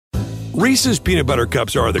Reese's Peanut Butter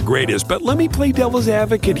Cups are the greatest, but let me play devil's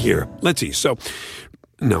advocate here. Let's see. So,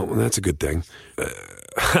 no, that's a good thing.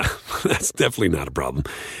 That's definitely not a problem.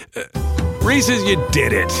 Reese's, you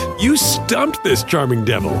did it. You stumped this charming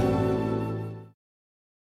devil.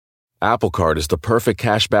 Apple Card is the perfect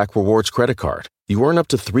cashback rewards credit card. You earn up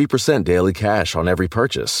to 3% daily cash on every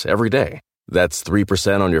purchase, every day. That's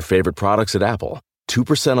 3% on your favorite products at Apple,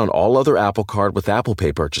 2% on all other Apple Card with Apple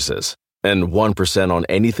Pay purchases, and 1% on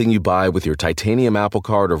anything you buy with your titanium Apple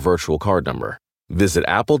Card or virtual card number. Visit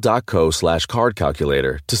apple.co/card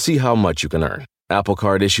calculator to see how much you can earn. Apple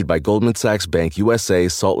Card issued by Goldman Sachs Bank USA,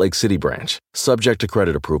 Salt Lake City branch. Subject to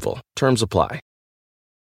credit approval. Terms apply.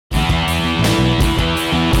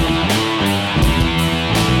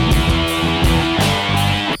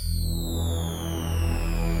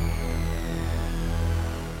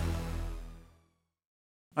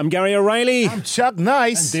 I'm Gary O'Reilly. I'm Chuck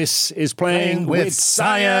Nice. And this is Playing with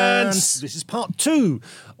Science. This is part 2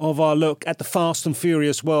 of our look at the fast and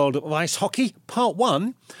furious world of ice hockey. Part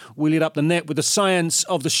 1, we lit up the net with the science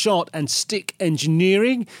of the shot and stick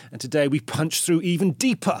engineering. And today we punch through even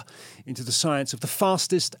deeper into the science of the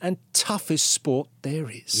fastest and toughest sport there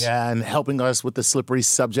is. Yeah, and helping us with the slippery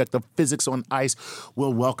subject of physics on ice,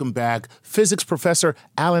 we'll welcome back physics professor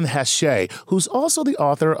Alan Hachey, who's also the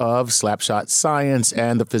author of Slapshot Science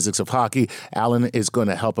and the Physics of Hockey. Alan is going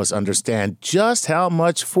to help us understand just how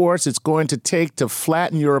much force it's going to take to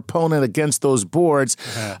flatten your opponent against those boards.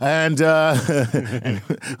 And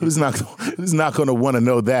who's not going to want to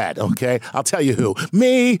know that, okay? I'll tell you who.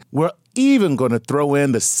 Me. We're even going to throw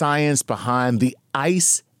in the science behind the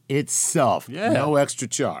ice itself. Yeah. No extra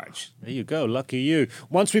charge. There you go. Lucky you.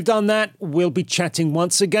 Once we've done that, we'll be chatting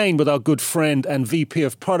once again with our good friend and VP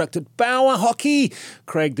of Product at Bauer Hockey,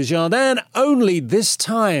 Craig Desjardins. Only this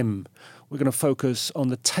time, we're going to focus on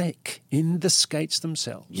the tech in the skates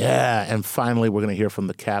themselves. Yeah, and finally, we're going to hear from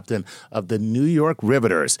the captain of the New York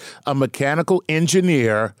Riveters, a mechanical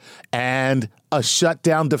engineer and a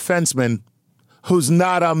shutdown defenseman who's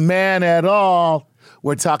not a man at all.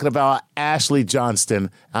 We're talking about Ashley Johnston.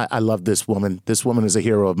 I love this woman. This woman is a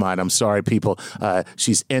hero of mine. I'm sorry, people.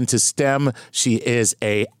 She's into STEM. She is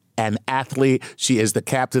an athlete. She is the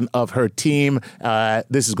captain of her team.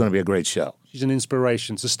 This is going to be a great show. She's an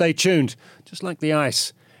inspiration. So stay tuned. Just like the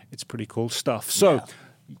ice, it's pretty cool stuff. So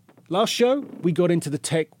last show, we got into the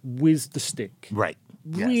tech with the stick. Right.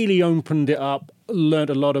 Really opened it up, learned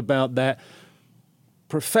a lot about that.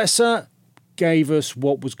 Professor gave us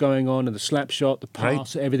what was going on in the slap shot, the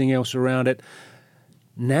pass, everything else around it.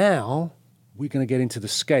 Now we're going to get into the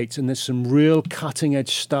skates, and there's some real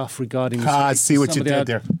cutting-edge stuff regarding the skates. I see what you did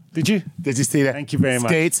there. Did you? Did you see that? Thank you very much.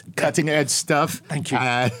 Skates, cutting-edge stuff. Thank you.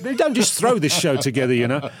 They don't just throw this show together, you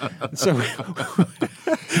know. So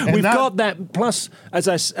we've got that. Plus,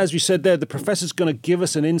 as we said there, the professor's going to give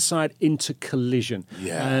us an insight into collision.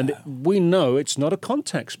 Yeah. And we know it's not a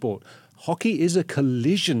contact sport. Hockey is a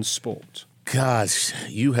collision sport. Gosh,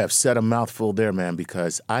 you have said a mouthful there, man,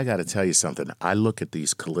 because I got to tell you something. I look at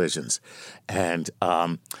these collisions, and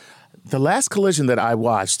the last collision that I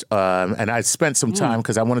watched, and I spent some time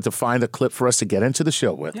because I wanted to find a clip for us to get into the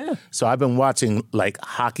show with. Yeah. So I've been watching, like,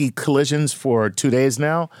 hockey collisions for 2 days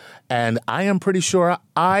now, and I am pretty sure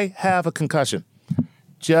I have a concussion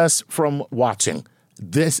just from watching.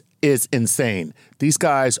 This is insane. These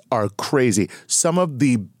guys are crazy. Some of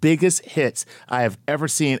the biggest hits I have ever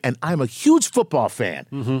seen, and I'm a huge football fan.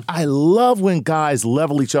 Mm-hmm. I love when guys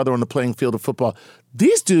level each other on the playing field of football.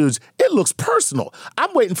 These dudes, it looks personal.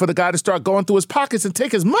 I'm waiting for the guy to start going through his pockets and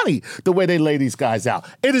take his money the way they lay these guys out.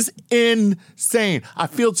 It is insane. I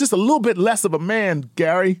feel just a little bit less of a man,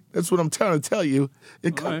 Gary. That's what I'm trying to tell you.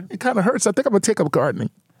 It kind of hurts. I think I'm going to take up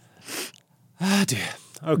gardening. Ah, dear.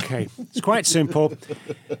 Okay, it's quite simple.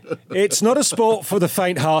 It's not a sport for the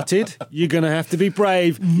faint-hearted. You're going to have to be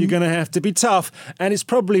brave. You're going to have to be tough. And it's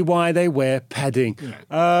probably why they wear padding.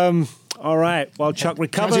 All right, while Chuck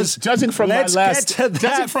recovers, judging from my last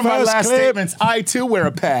statements, I too wear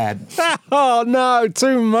a pad. Oh, no,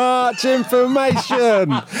 too much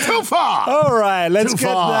information. Too far. All right, let's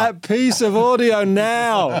get that piece of audio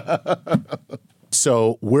now.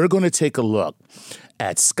 So we're going to take a look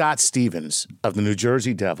at Scott Stevens of the New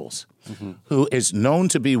Jersey Devils, who is known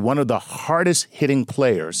to be one of the hardest hitting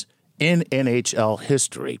players in NHL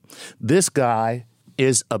history. This guy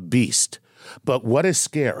is a beast. But what is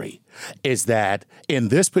scary is that in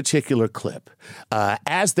this particular clip,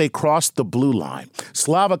 as they cross the blue line,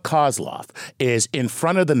 Slava Kozlov is in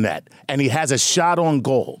front of the net, and he has a shot on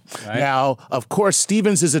goal. Right. Now, of course,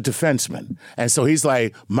 Stevens is a defenseman, and so he's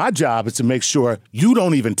like, my job is to make sure you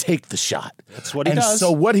don't even take the shot. That's what he does.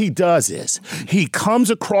 So what he does is he comes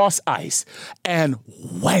across ice, and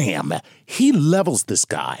wham, he levels this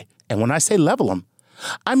guy. And when I say level him,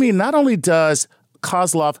 I mean not only does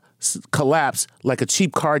Kozlov collapse like a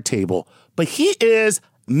cheap card table, but he is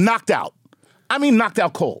knocked out. I mean, knocked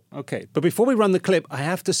out cold. Okay, but before we run the clip, I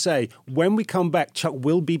have to say, when we come back, Chuck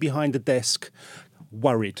will be behind the desk,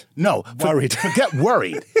 worried. No, worried. Forget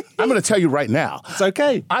worried. I'm going to tell you right now. It's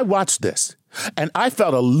okay. I watched this, and I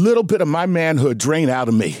felt a little bit of my manhood drain out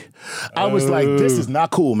of me. I was like, this is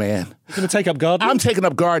not cool, man. You're going to take up gardening? I'm taking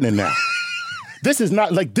up gardening now. This is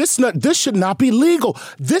not like this should not be legal.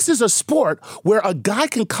 This is a sport where a guy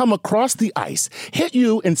can come across the ice, hit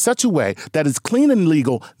you in such a way that is clean and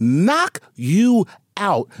legal, knock you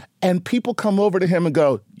out, and people come over to him and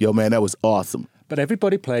go, yo, man, that was awesome. But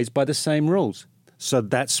everybody plays by the same rules. So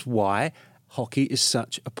that's why hockey is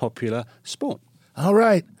such a popular sport. All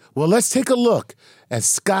right. Well, let's take a look at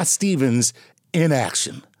Scott Stevens in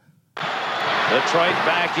action. Detroit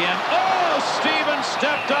back in. Oh, Stevens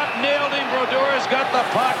stepped up, nailed him. Brodor's got the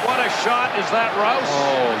puck. What a shot. Is that Rouse?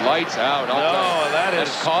 Oh, lights out. That is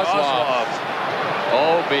Kozlov.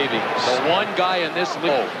 Oh, baby. The one guy in this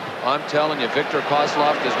league. Oh, I'm telling you, Victor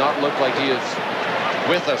Kozlov does not look like he is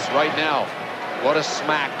with us right now. What a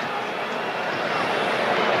smack.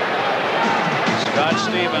 Scott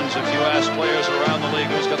Stevens, if you ask players around the league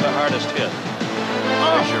who's got the hardest hit,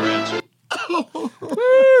 there's your answer.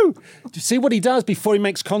 Woo! Do you see what he does before he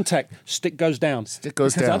makes contact? Stick goes down. Stick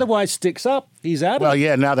goes because down. Otherwise, sticks up. He's out. Well,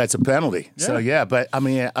 yeah, now that's a penalty. Yeah. So, yeah, but I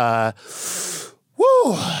mean,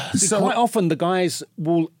 See, quite often the guys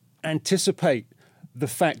will anticipate the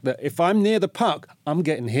fact that if I'm near the puck, I'm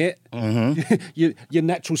getting hit. Mm-hmm. your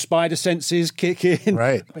natural spider senses kick in.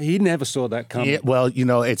 Right. But he never saw that coming. Yeah, well, you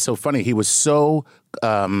know, it's so funny. He was so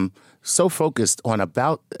focused on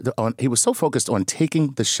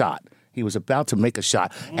taking the shot. He was about to make a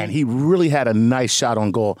shot, and he really had a nice shot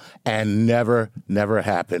on goal, and never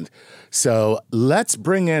happened. So let's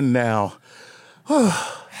bring in now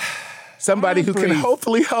somebody who can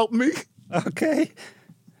hopefully help me. Okay.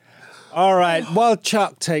 All right. While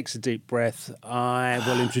Chuck takes a deep breath, I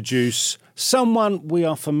will introduce someone we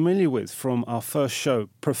are familiar with from our first show,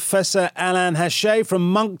 Professor Alain Hachet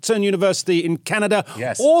from Moncton University in Canada,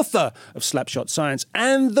 yes, author of Slapshot Science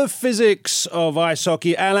and the Physics of Ice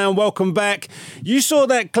Hockey. Alain, welcome back. You saw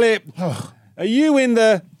that clip. Are you in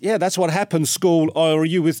the, that's what happened school, or are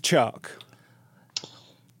you with Chuck?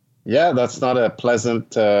 Yeah, that's not a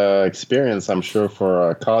pleasant experience, I'm sure,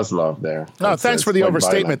 for Kozlov there. No, thanks for the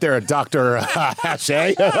overstatement there, Dr.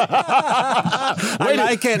 Hachet. I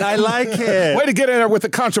like it. Way to get in there with a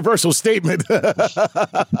controversial statement.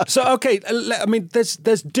 So, okay, I mean, there's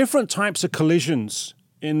different types of collisions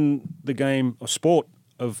in the game of sport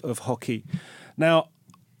of hockey. Now,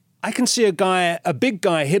 I can see a big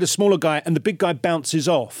guy hit a smaller guy, and the big guy bounces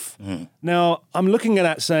off. Now, I'm looking at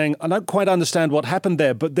that saying, I don't quite understand what happened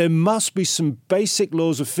there, but there must be some basic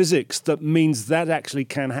laws of physics that means that actually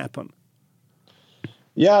can happen.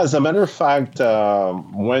 Yeah, as a matter of fact,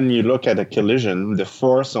 when you look at a collision, the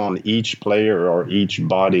force on each player or each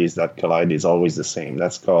bodies that collide is always the same.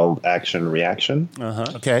 That's called action-reaction.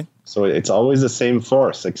 Okay. So it's always the same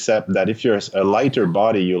force, except that if you're a lighter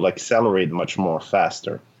body, you'll accelerate much more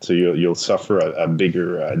faster. So you'll suffer a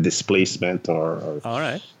bigger displacement or all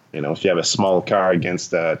right. You know, if you have a small car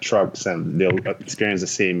against trucks, and they'll experience the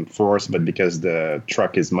same force, but because the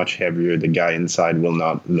truck is much heavier, the guy inside will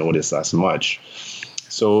not notice as much.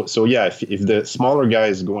 So yeah, if the smaller guy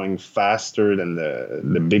is going faster than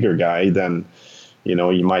the bigger guy, then, you know,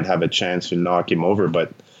 you might have a chance to knock him over.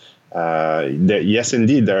 But yes,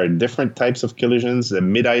 indeed, there are different types of collisions. The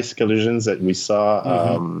mid-ice collisions that we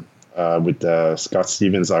saw with Scott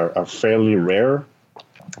Stevens are fairly rare.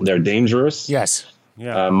 They're dangerous. Yes.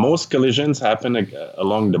 Yeah. Most collisions happen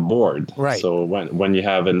along the board. Right. So when you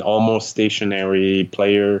have an almost stationary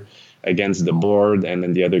player against the board, and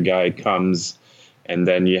then the other guy comes, and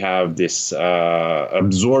then you have this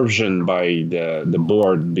absorption by the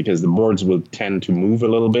board, because the boards will tend to move a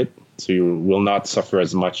little bit, so you will not suffer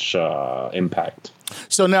as much impact.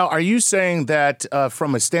 So now, are you saying that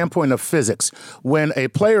from a standpoint of physics, when a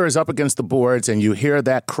player is up against the boards and you hear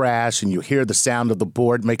that crash and you hear the sound of the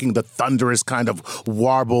board making the thunderous kind of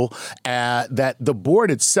warble, that the board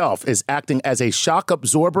itself is acting as a shock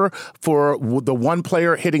absorber for the one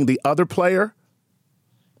player hitting the other player?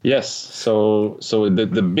 Yes. So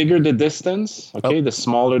the bigger the distance, the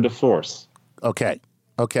smaller the force. Okay.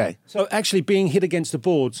 So actually being hit against the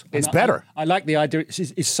boards... It's better. I like the idea.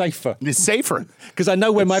 It's safer. It's safer. Because I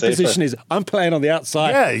know where my position is. I'm playing on the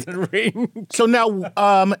outside of the ring. So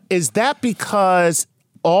now, is that because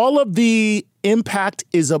all of the impact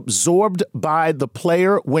is absorbed by the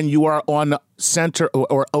player when you are on center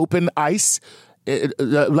or open ice?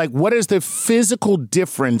 What is the physical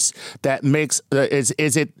difference that makes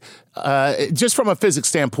is it just from a physics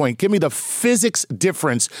standpoint? Give me the physics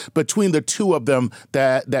difference between the two of them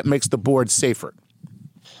that makes the board safer.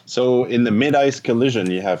 So in the mid-ice collision,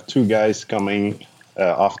 you have two guys coming,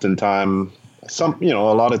 oftentimes a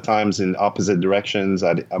lot of times in opposite directions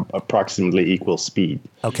at approximately equal speed.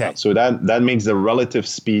 Okay. So that makes the relative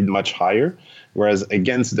speed much higher. Whereas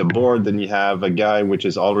against the board, then you have a guy which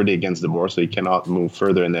is already against the board, so he cannot move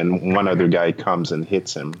further, and then one other guy comes and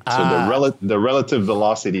hits him. So the relative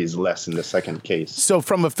velocity is less in the second case. So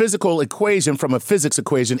from a physics equation,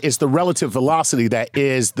 it's the relative velocity that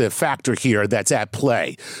is the factor here that's at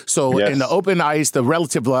play. So in the open ice, the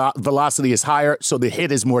relative velocity is higher, so the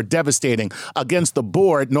hit is more devastating. Against the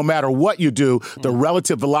board, no matter what you do, the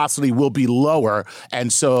relative velocity will be lower,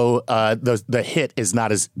 and so the hit is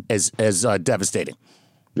not as devastating.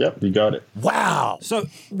 Yep, you got it. Wow. So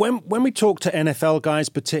when we talk to NFL guys,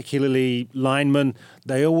 particularly linemen,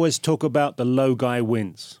 they always talk about the low guy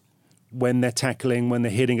wins when they're tackling, when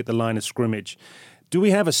they're hitting at the line of scrimmage. Do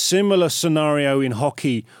we have a similar scenario in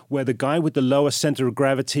hockey where the guy with the lower center of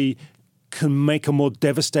gravity can make a more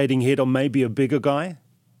devastating hit on maybe a bigger guy?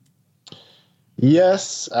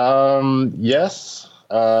 Yes.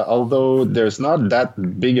 Although there's not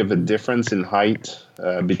that big of a difference in height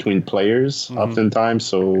between players oftentimes,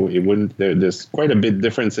 so it wouldn't. There's quite a bit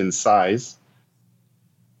difference in size.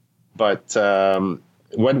 But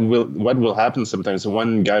what will happen sometimes?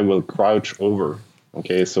 One guy will crouch over.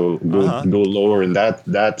 Okay, so go lower, and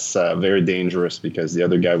that's very dangerous because the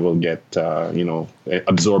other guy will get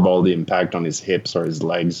absorb all the impact on his hips or his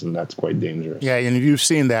legs, and that's quite dangerous. Yeah, and you've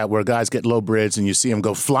seen that where guys get low bridge and you see them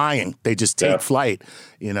go flying. They just take flight.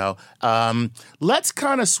 Let's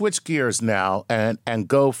kind of switch gears now and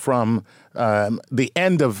go from the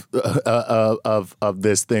end of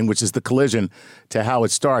this thing, which is the collision, to how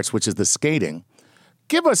it starts, which is the skating.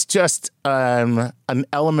 Give us just an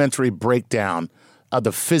elementary breakdown of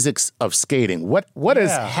the physics of skating. What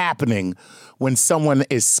is happening when someone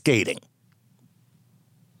is skating?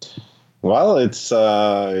 Well, it's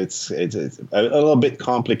a little bit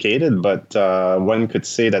complicated, but one could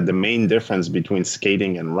say that the main difference between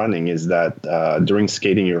skating and running is that during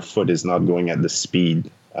skating, your foot is not going at the speed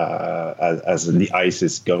as the ice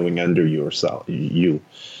is going under you.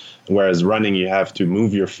 Whereas running, you have to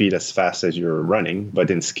move your feet as fast as you're running. But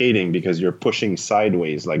in skating, because you're pushing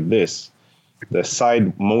sideways like this, the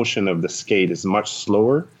side motion of the skate is much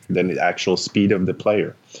slower than the actual speed of the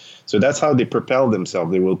player. So that's how they propel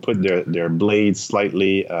themselves. They will put their blades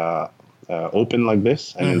slightly open like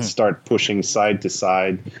this and then start pushing side to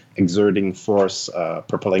side, exerting force,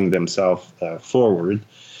 propelling themselves forward.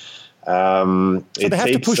 So they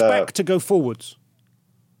have to push back to go forwards?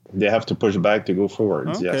 They have to push back to go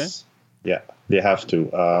forwards, yes. Yeah, they have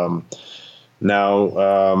to.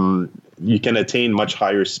 Now, you can attain much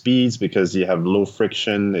higher speeds because you have low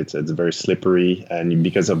friction. It's very slippery, and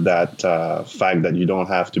because of that fact that you don't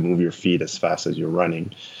have to move your feet as fast as you're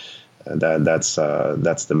running, that's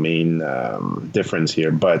the main difference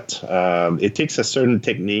here. But it takes a certain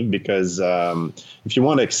technique because if you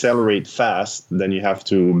want to accelerate fast, then you have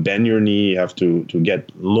to bend your knee. You have to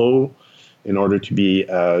get low in order to be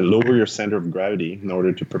lower your center of gravity in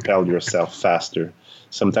order to propel yourself faster.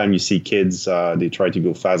 Sometimes you see kids, they try to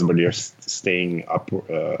go fast, but they're staying up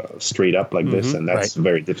straight up like this, and that's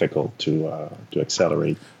very difficult to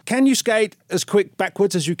accelerate. Can you skate as quick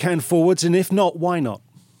backwards as you can forwards? And if not, why not?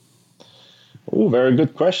 Oh, very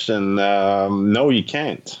good question. No, you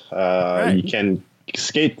can't. You can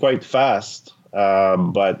skate quite fast,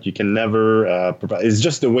 but you can never. It's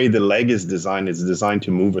just the way the leg is designed. It's designed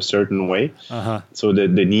to move a certain way, so the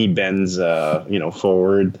knee bends,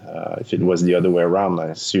 forward. If it was the other way around, I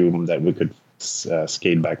assume that we could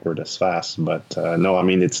skate backward as fast. But no, I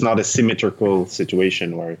mean it's not a symmetrical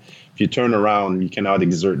situation where if you turn around, you cannot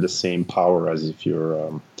exert the same power as if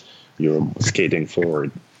you're skating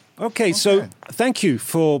forward. Okay, so thank you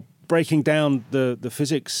for breaking down the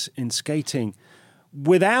physics in skating.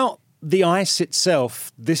 Without the ice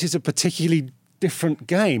itself, this is a particularly different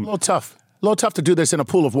game. A little tough to do this in a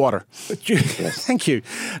pool of water. Thank you.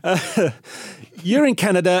 You're in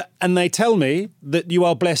Canada, and they tell me that you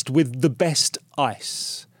are blessed with the best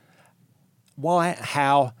ice. Why?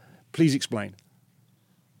 How? Please explain.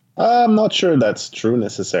 I'm not sure that's true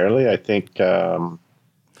necessarily. I think.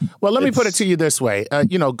 Well, let me put it to you this way.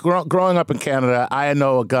 Growing up in Canada, I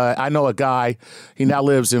know a guy. He now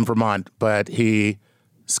lives in Vermont, but he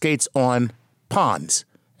skates on ponds,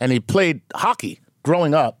 and he played hockey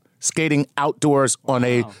growing up, skating outdoors on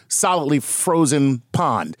a solidly frozen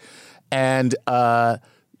pond. And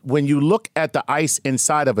when you look at the ice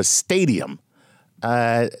inside of a stadium,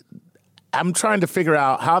 I'm trying to figure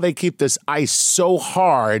out how they keep this ice so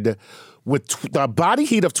hard with the body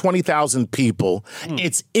heat of 20,000 people.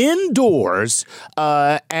 It's indoors,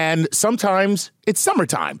 and sometimes it's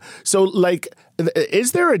summertime. So,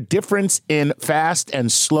 is there a difference in fast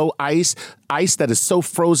and slow ice that is so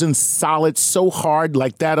frozen solid, so hard,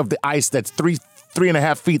 like that of the ice that's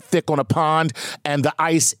 3.5 feet thick on a pond, and the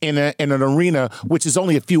ice in an arena, which is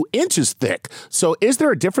only a few inches thick? So is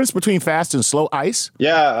there a difference between fast and slow ice?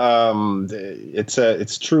 Yeah,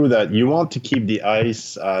 it's true that you want to keep the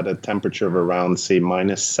ice at a temperature of around, say,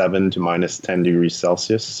 -7 to -10 degrees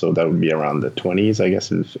Celsius. So that would be around the 20s, I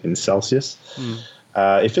guess, in Celsius.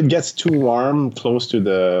 If it gets too warm, close to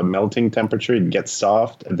the melting temperature, it gets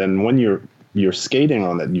soft. And then when you're skating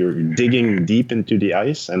on it, you're digging deep into the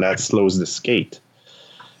ice, and that slows the skate.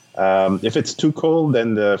 If it's too cold,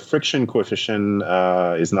 then the friction coefficient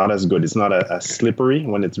is not as good. It's not as slippery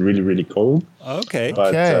when it's really, really cold. Okay.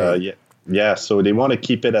 But so they want to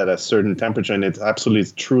keep it at a certain temperature, and it's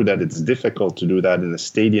absolutely true that it's difficult to do that in a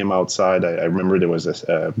stadium outside. I remember there was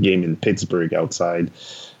a game in Pittsburgh outside,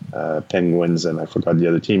 Penguins, and I forgot the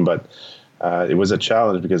other team, but it was a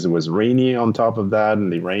challenge because it was rainy on top of that,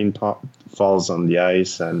 and the rain falls on the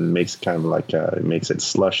ice and makes kind of it makes it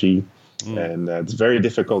slushy. And it's very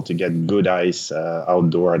difficult to get good ice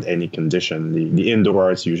outdoor at any condition. The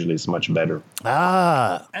indoor ice usually is much better.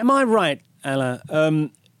 Am I right,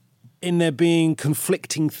 Alain, in there being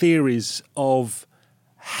conflicting theories of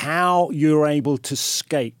how you're able to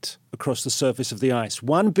skate across the surface of the ice?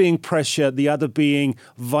 One being pressure, the other being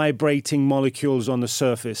vibrating molecules on the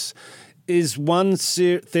surface. Is one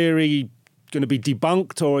theory going to be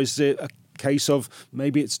debunked, or is it a case of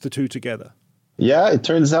maybe it's the two together? Yeah, it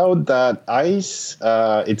turns out that ice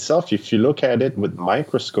itself, if you look at it with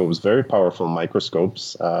microscopes, very powerful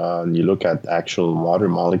microscopes, and you look at actual water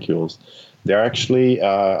molecules, they're actually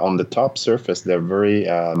on the top surface, they're very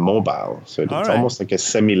mobile. So it's almost like a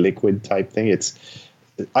semi-liquid type thing.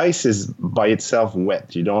 Ice is by itself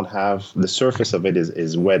wet. You don't have, the surface of it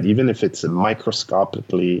is wet, even if it's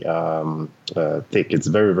microscopically thick. It's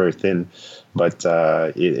very, very thin, but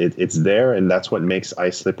it's there, and that's what makes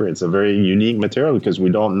ice slippery. It's a very unique material because we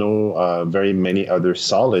don't know very many other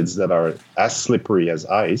solids that are as slippery as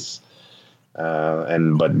ice.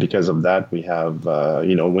 But because of that, we have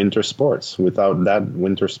winter sports. Without that,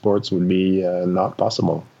 winter sports would be not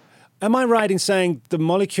possible. Am I right in saying the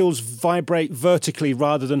molecules vibrate vertically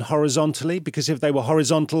rather than horizontally? Because if they were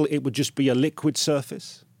horizontal, it would just be a liquid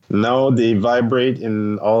surface? No, they vibrate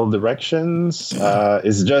in all directions.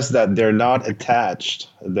 It's just that they're not attached.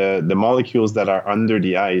 The molecules that are under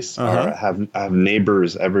the ice have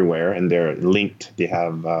neighbors everywhere, and they're linked. They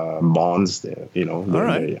have bonds.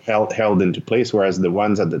 They're held into place. Whereas the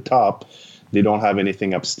ones at the top, they don't have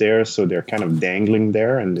anything upstairs, so they're kind of dangling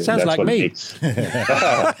there, and sounds that's like what me. makes.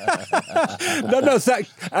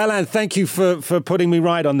 Alain, thank you for putting me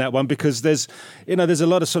right on that one, because there's a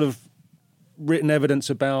lot of sort of written evidence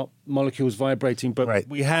about molecules vibrating, but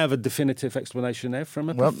we have a definitive explanation there from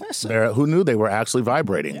a professor. Who knew they were actually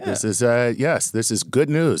vibrating? Yeah. This is this is good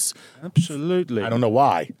news. Absolutely. I don't know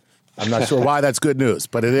why. I'm not sure why that's good news,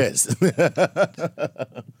 but it is.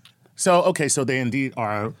 So they indeed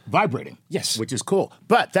are vibrating. Yes. Which is cool.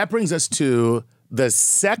 But that brings us to the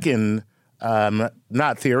second,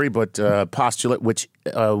 not theory, but postulate, which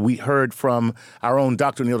we heard from our own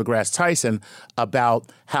Dr. Neil deGrasse Tyson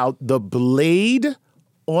about how the blade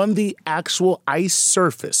on the actual ice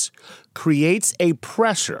surface creates a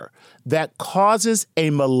pressure that causes a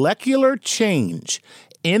molecular change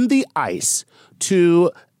in the ice to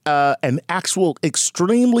an actual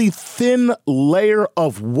extremely thin layer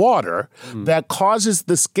of water that causes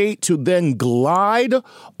the skate to then glide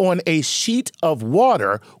on a sheet of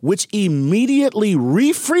water, which immediately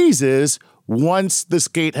refreezes once the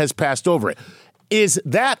skate has passed over it. Is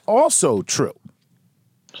that also true?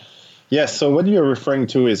 Yes, so what you're referring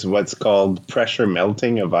to is what's called pressure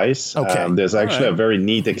melting of ice. Okay. There's actually a very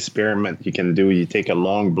neat experiment you can do. You take a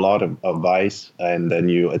long block of ice, and then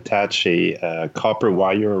you attach a copper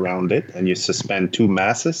wire around it, and you suspend two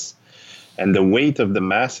masses. And the weight of the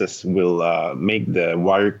masses will make the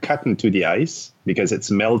wire cut into the ice because it's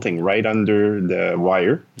melting right under the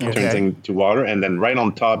wire, turns into water, and then right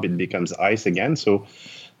on top it becomes ice again. So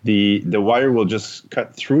the wire will just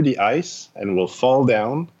cut through the ice and will fall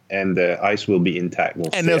down, and the ice will be intact.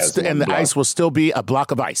 And the ice will still be a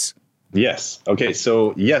block of ice. Yes. Okay.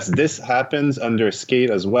 So yes, this happens under skate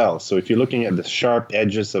as well. So if you're looking at the sharp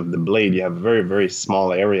edges of the blade, you have a very, very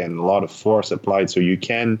small area and a lot of force applied. So you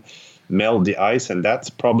can melt the ice, and that's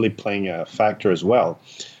probably playing a factor as well,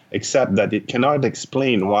 except that it cannot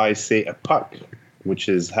explain why, say, a puck, which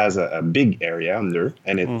has a big area under,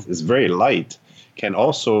 and it is very light, can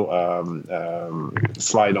also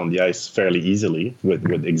slide on the ice fairly easily with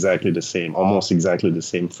almost exactly the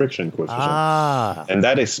same friction coefficient. And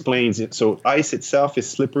that explains it. So ice itself is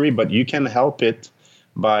slippery, but you can help it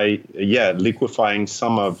by, liquefying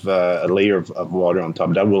some of a layer of water on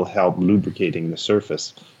top. That will help lubricating the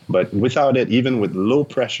surface. But without it, even with low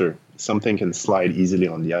pressure, something can slide easily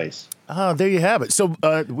on the ice. Oh, there you have it. So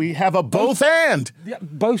we have a both and. Yeah,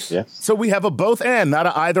 both. Yes. So we have a both and, not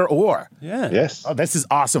an either or. Yeah. Yes. Oh, this is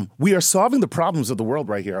awesome. We are solving the problems of the world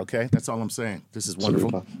right here, okay? That's all I'm saying. This is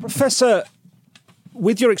wonderful. Professor,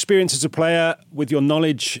 with your experience as a player, with your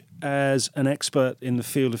knowledge as an expert in the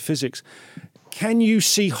field of physics, can you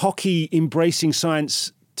see hockey embracing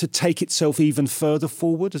science to take itself even further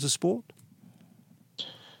forward as a sport?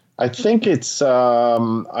 I think it's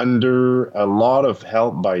under a lot of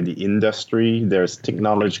help by the industry. There's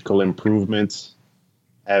technological improvements.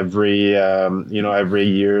 Every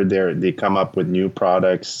year they come up with new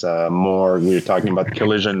products. More, we were talking about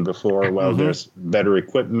collision before. Well, there's better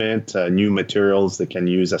equipment, new materials they can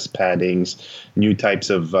use as paddings, new types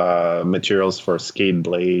of materials for skate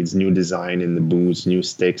blades, new design in the boots, new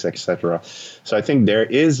sticks, etc. So I think there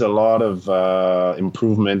is a lot of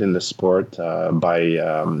improvement in the sport by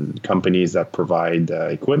companies that provide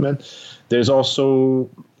equipment. There's also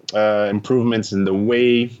improvements in the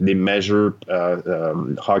way they measure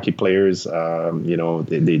hockey players.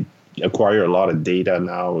 They acquire a lot of data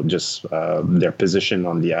now, just their position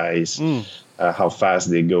on the ice, how fast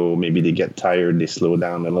they go. Maybe they get tired, they slow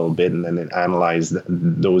down a little bit, and then they analyze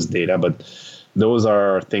those data. But those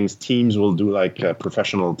are things teams will do, like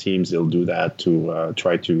professional teams. They'll do that to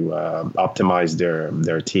try to optimize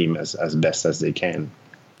their team as best as they can.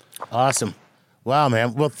 Awesome. Wow,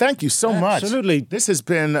 man. Well, thank you so much. Absolutely. This has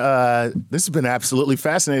been absolutely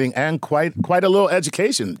fascinating and quite a little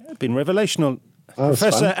education. It's been revelational.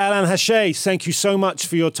 Professor Alain Hachet, thank you so much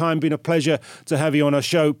for your time. Been a pleasure to have you on our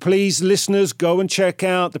show. Please, listeners, go and check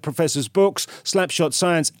out the professor's books, Slapshot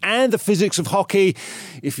Science and the Physics of Hockey.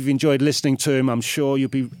 If you've enjoyed listening to him, I'm sure you'll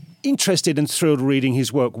be interested and thrilled reading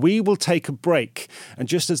his work. We will take a break. And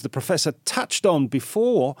just as the professor touched on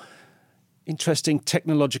before, interesting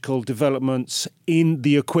technological developments in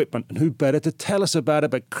the equipment. And who better to tell us about it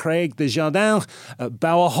but Craig Desjardins at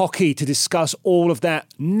Bauer Hockey to discuss all of that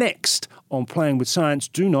next on Playing with Science.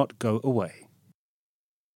 Do not go away.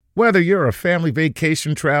 Whether you're a family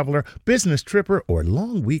vacation traveler, business tripper, or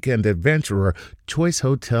long weekend adventurer, Choice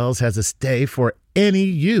Hotels has a stay for any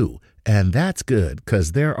you. And that's good,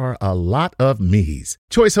 because there are a lot of me's.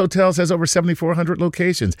 Choice Hotels has over 7,400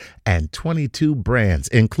 locations and 22 brands,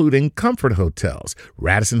 including Comfort Hotels,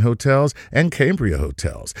 Radisson Hotels, and Cambria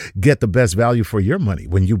Hotels. Get the best value for your money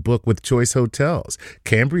when you book with Choice Hotels.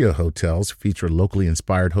 Cambria Hotels feature locally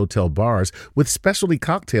inspired hotel bars with specialty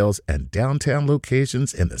cocktails and downtown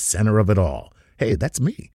locations in the center of it all. Hey, that's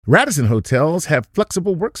me. Radisson Hotels have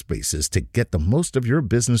flexible workspaces to get the most of your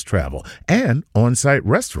business travel and on-site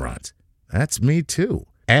restaurants. That's me, too.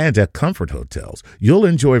 And at Comfort Hotels, you'll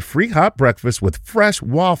enjoy free hot breakfast with fresh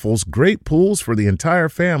waffles, great pools for the entire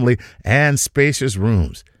family, and spacious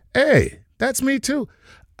rooms. Hey, that's me, too.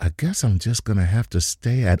 I guess I'm just going to have to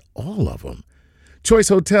stay at all of them. Choice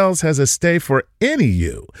Hotels has a stay for any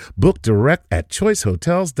you. Book direct at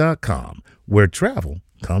choicehotels.com, where travel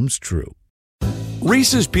comes true.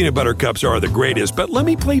 Reese's peanut butter cups are the greatest, but let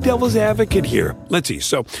me play devil's advocate here. Let's see.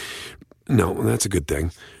 So, no, that's a good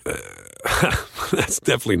thing. That's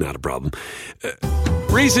definitely not a problem.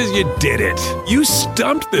 Reese's, you did it. You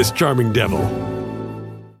stumped this charming devil.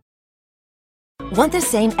 Want the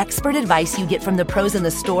same expert advice you get from the pros in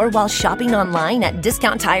the store while shopping online at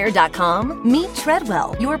DiscountTire.com? Meet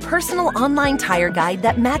Treadwell, your personal online tire guide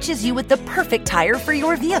that matches you with the perfect tire for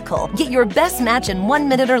your vehicle. Get your best match in 1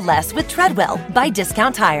 minute or less with Treadwell by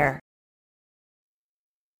Discount Tire.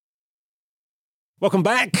 Welcome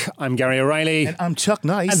back. I'm Gary O'Reilly. And I'm Chuck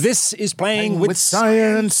Nice. And this is Playing with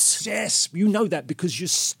Science. Yes, you know that because you're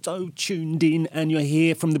so tuned in and you're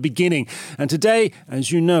here from the beginning. And today,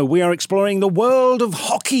 as you know, we are exploring the world of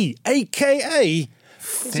hockey, a.k.a.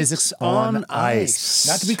 Physics on ice.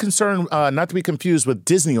 Not to be confused with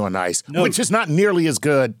Disney on Ice, which is not nearly as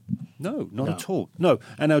good. No, not at all. No.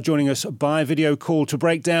 And now joining us by video call to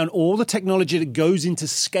break down all the technology that goes into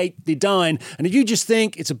skate design. And if you just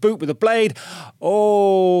think it's a boot with a blade,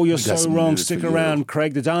 you're so wrong. Stick around.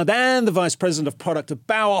 Craig Dedard and the Vice President of Product of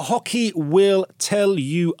Bauer Hockey will tell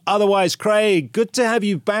you otherwise. Craig, good to have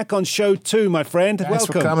you back on show 2, my friend. Thanks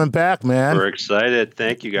Welcome. for coming back, man. We're excited.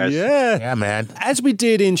 Thank you, guys. Yeah, man. As we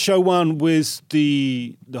did in show 1 with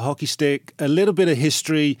the hockey stick, a little bit of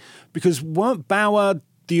history, because weren't Bauer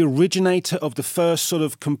the originator of the first sort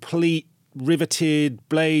of complete riveted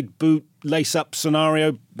blade boot lace-up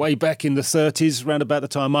scenario way back in the 30s, around about the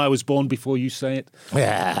time I was born, before you say it?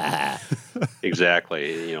 Yeah.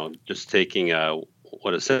 Exactly. Just taking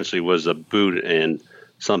what essentially was a boot and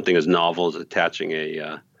something as novel as attaching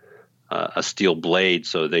a steel blade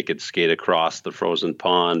so they could skate across the frozen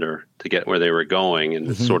pond or to get where they were going, and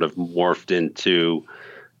it sort of morphed into,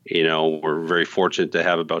 we're very fortunate to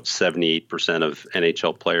have about 78% of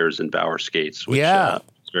NHL players in Bauer skates, which is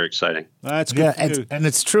very exciting. That's good. And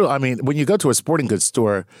it's true. I mean, when you go to a sporting goods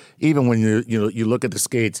store, even when you look at the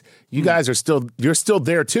skates, you guys are you're still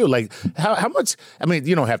there too. Like how much? I mean,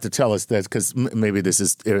 you don't have to tell us this because maybe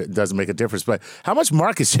it doesn't make a difference. But how much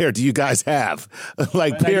market share do you guys have?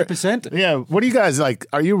 Like 90%. Yeah. What do you guys like?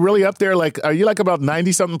 Are you really up there? Like, are you like about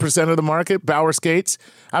 90-something% of the market? Bauer skates.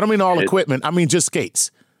 I don't mean all equipment. I mean just skates.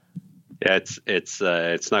 Yeah, it's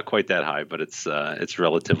not quite that high, but it's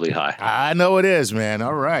relatively high. I know it is, man.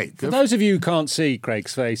 All right. For those of you who can't see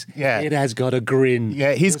Craig's face, it has got a grin.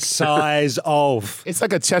 Yeah, he's the size of. It's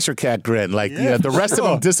like a Cheshire Cat grin. Like the rest of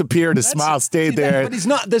them disappeared. His smile stayed there. But he's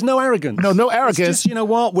not. There's no arrogance. No arrogance. It's just, you know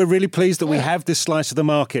what? We're really pleased that we have this slice of the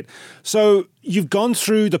market. So you've gone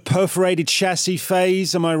through the perforated chassis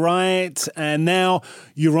phase, am I right? And now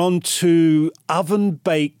you're on to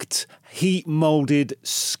oven-baked, heat-molded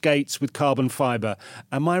skates with carbon fiber.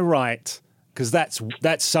 Am I right? Because that's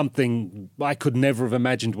something I could never have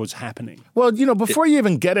imagined was happening. Well, before you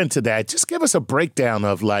even get into that, just give us a breakdown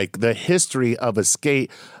of like the history of a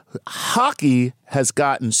skate. Hockey has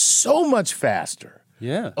gotten so much faster.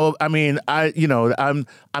 Yeah. Oh, I mean, I'm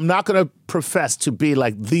not going to profess to be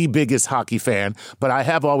like the biggest hockey fan, but I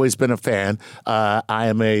have always been a fan. I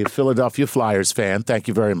am a Philadelphia Flyers fan. Thank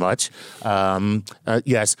you very much.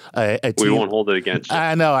 Yes. We won't hold it against you.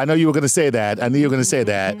 I know you were going to say that. I knew you were going to say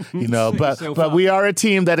that, but we are a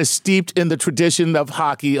team that is steeped in the tradition of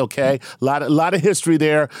hockey. Okay. A lot of history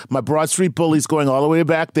there. My Broad Street Bullies going all the way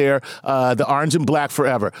back there. The orange and black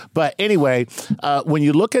forever. But anyway, when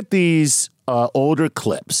you look at these older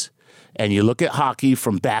clips and you look at hockey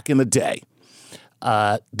from back in the day,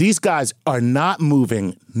 these guys are not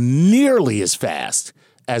moving nearly as fast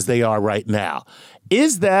as they are right now.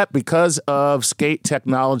 Is that because of skate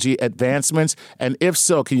technology advancements? And if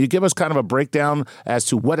so, can you give us kind of a breakdown as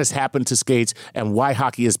to what has happened to skates and why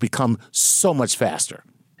hockey has become so much faster?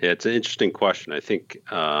 Yeah, it's an interesting question. I think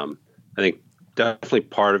definitely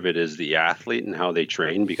part of it is the athlete and how they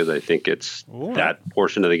train, because I think that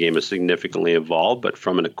portion of the game has significantly evolved. But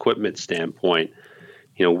from an equipment standpoint,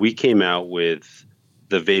 we came out with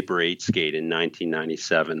the Vapor 8 skate in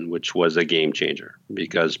 1997, which was a game changer,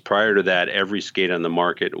 because prior to that, every skate on the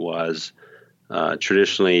market was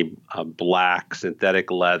traditionally black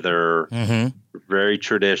synthetic leather, very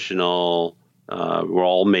traditional. Were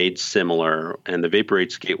all made similar, and the Vapor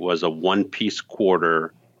 8 skate was a one-piece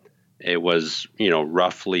quarter. It was,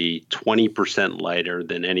 roughly 20% lighter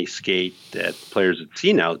than any skate that players had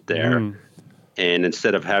seen out there. And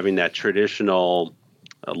instead of having that traditional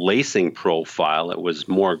lacing profile, it was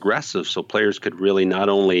more aggressive, so players could really not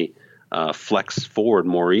only flex forward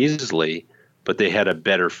more easily, but they had a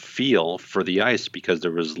better feel for the ice because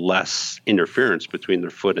there was less interference between their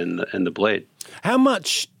foot and the blade. How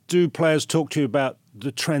much do players talk to you about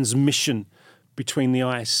the transmission between the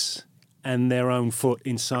ice and their own foot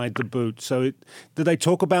inside the boot? So do they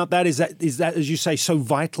talk about that? Is that, as you say, so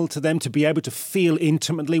vital to them to be able to feel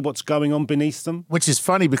intimately what's going on beneath them? Which is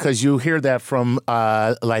funny because you hear that from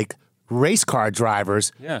race car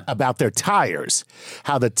drivers about their tires,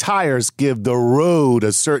 how the tires give the road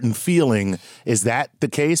a certain feeling. Is that the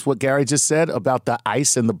case, what Gary just said about the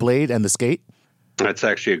ice and the blade and the skate? That's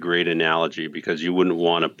actually a great analogy, because you wouldn't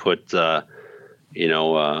want to put,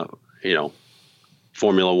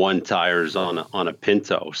 Formula One tires on a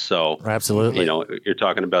Pinto. So absolutely, you're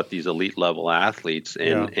talking about these elite level athletes,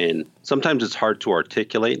 and sometimes it's hard to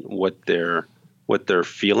articulate what they're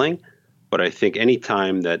feeling. But I think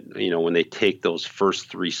anytime that when they take those first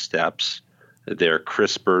 3 steps, they're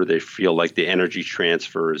crisper. They feel like the energy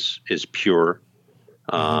transfer is pure,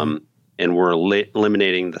 and we're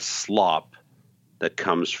eliminating the slop that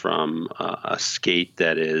comes from a skate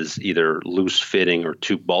that is either loose fitting or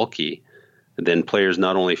too bulky. Then players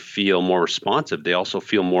not only feel more responsive, they also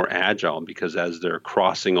feel more agile, because as they're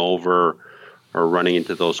crossing over or running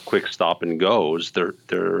into those quick stop and goes, their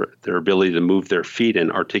ability to move their feet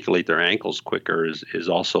and articulate their ankles quicker is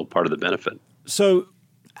also part of the benefit. So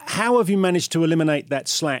how have you managed to eliminate that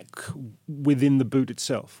slack within the boot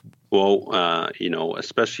itself? Well,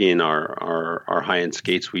 especially in our high-end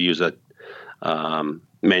skates, we use a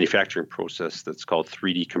manufacturing process that's called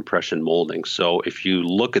 3D compression molding. So if you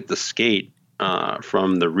look at the skate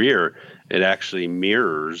from the rear, it actually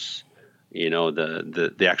mirrors,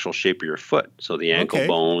 the actual shape of your foot. So the ankle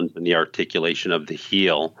bones and the articulation of the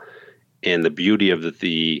heel, and the beauty of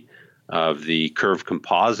the curved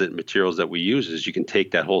composite materials that we use is you can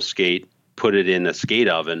take that whole skate, put it in a skate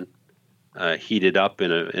oven, heat it up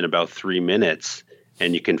in about 3 minutes,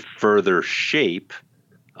 and you can further shape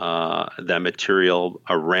that material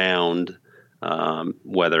around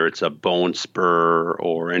whether it's a bone spur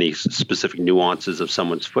or any specific nuances of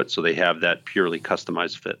someone's foot, so they have that purely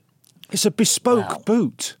customized fit. It's a bespoke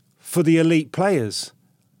boot for the elite players.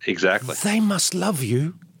 Exactly. They must love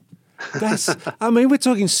you. We're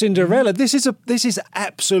talking Cinderella. This is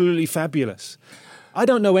absolutely fabulous. I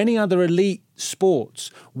don't know any other elite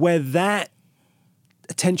sports where that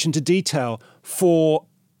attention to detail for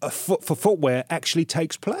footwear actually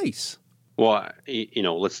takes place. Well,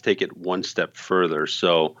 let's take it one step further.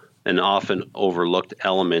 So an often overlooked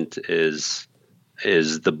element is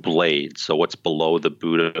the blade. So what's below the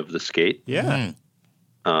boot of the skate. Yeah.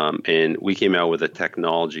 And we came out with a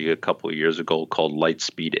technology a couple of years ago called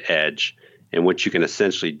Lightspeed Edge. And what you can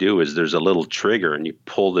essentially do is there's a little trigger, and you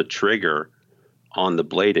pull the trigger on the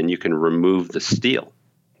blade and you can remove the steel.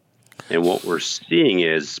 And what we're seeing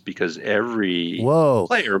is, because every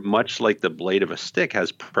player, much like the blade of a stick,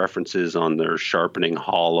 has preferences on their sharpening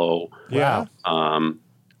hollow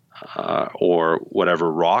or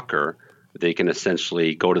whatever rocker, they can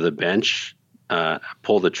essentially go to the bench,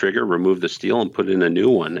 pull the trigger, remove the steel, and put in a new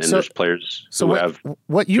one. And there's players who have 2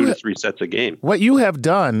 to 3 sets a game. What you have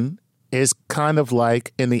done is kind of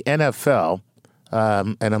like in the NFL,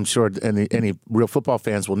 and I'm sure any real football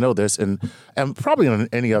fans will know this, and probably in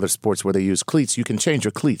any other sports where they use cleats, you can change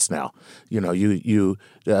your cleats now.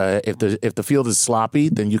 If the field is sloppy,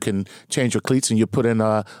 then you can change your cleats and you put in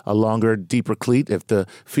a longer, deeper cleat. If the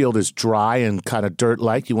field is dry and kind of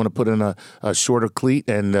dirt-like, you want to put in a shorter cleat,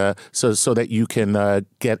 and so that you can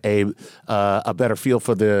get a better feel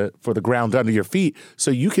for the ground under your feet.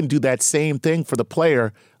 So you can do that same thing for the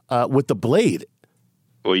player with the blade.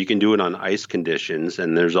 Well, you can do it on ice conditions,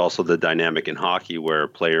 and there's also the dynamic in hockey where a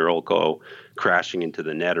player will go crashing into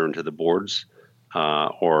the net or into the boards,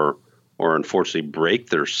 or unfortunately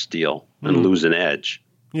break their steel and lose an edge.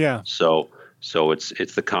 Yeah. So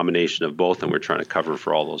it's the combination of both, and we're trying to cover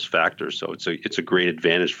for all those factors. So it's a great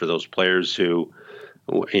advantage for those players who,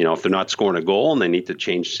 if they're not scoring a goal and they need to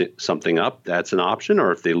change something up, that's an option.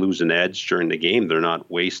 Or if they lose an edge during the game, they're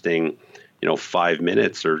not wasting 5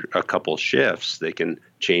 minutes or a couple shifts. They can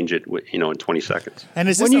change it, in 20 seconds. And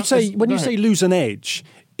when you say lose an edge,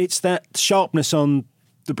 it's that sharpness on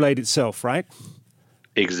the blade itself, right?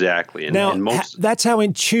 Exactly. That's how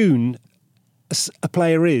in tune a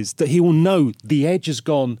player is, that he will know the edge has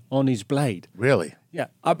gone on his blade. Really? Yeah.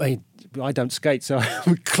 I mean, I don't skate, so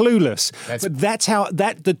I'm clueless. But that's how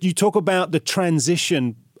that you talk about the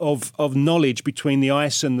transition of knowledge between the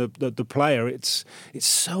ice and the player. It's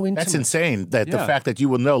so intimate. That's insane. The fact that you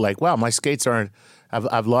will know, like, wow, my skates aren't.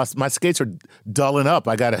 I've lost my skates are dulling up.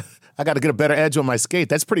 I gotta get a better edge on my skate.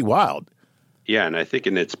 That's pretty wild. Yeah, and I think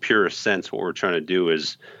in its purest sense, what we're trying to do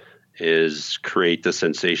is create the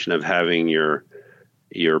sensation of having your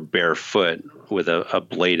bare foot with a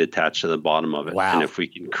blade attached to the bottom of it. Wow. And if we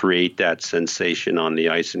can create that sensation on the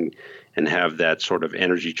ice and have that sort of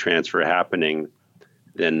energy transfer happening,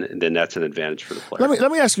 then that's an advantage for the player.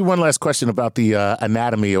 Let me ask you one last question about the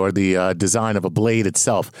anatomy or the design of a blade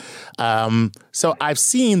itself. So I've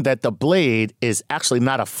seen that the blade is actually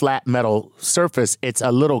not a flat metal surface. It's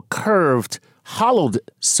a little curved hollowed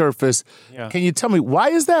surface. Yeah. Can you tell me why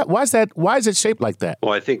is that? Why is it shaped like that?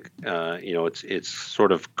 Well, I think it's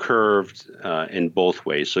sort of curved in both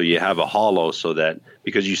ways. So you have a hollow so that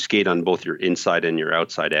because you skate on both your inside and your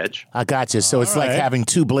outside edge. I got you. So it's like having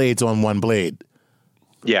two blades on one blade.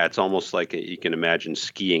 Yeah, it's almost like you can imagine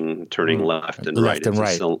skiing turning left and right. Left and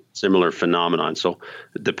It's a similar phenomenon. So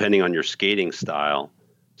depending on your skating style,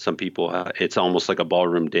 some people, it's almost like a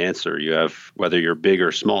ballroom dancer. You have, whether you're big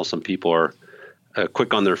or small, some people are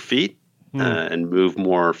quick on their feet and move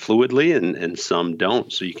more fluidly, and some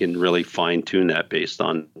don't. So you can really fine tune that based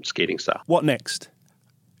on skating style. What next?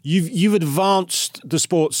 You've advanced the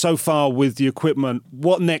sport so far with the equipment.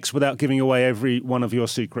 What next without giving away every one of your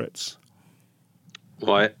secrets?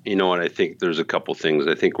 Well, you know what? I think there's a couple things.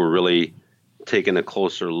 I think we're really taking a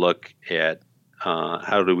closer look at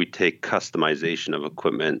how do we take customization of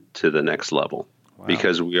equipment to the next level? Wow.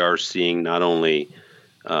 Because we are seeing not only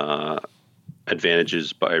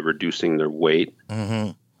advantages by reducing their weight,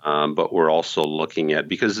 but we're also looking at,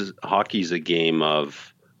 because hockey's a game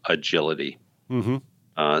of agility.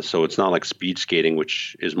 So it's not like speed skating,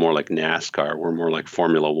 which is more like NASCAR. We're more like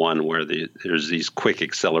Formula One, where there's these quick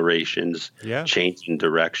accelerations, change in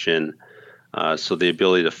direction. So the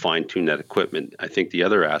ability to fine tune that equipment. I think the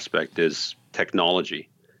other aspect is technology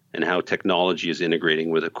and how technology is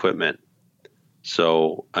integrating with equipment.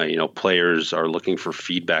 So, players are looking for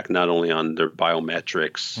feedback not only on their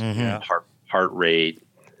biometrics, heart rate,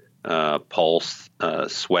 pulse,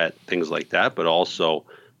 sweat, things like that, but also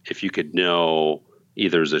if you could know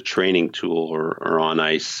either as a training tool or on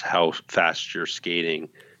ice how fast you're skating,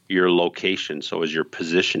 your location. So is your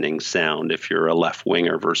positioning sound if you're a left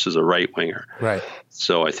winger versus a right winger? Right.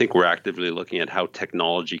 So I think we're actively looking at how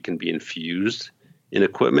technology can be infused in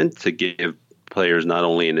equipment to give players not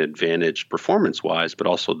only an advantage performance-wise, but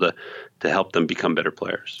also to help them become better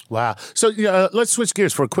players. Wow. So let's switch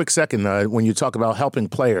gears for a quick second when you talk about helping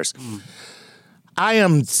players. I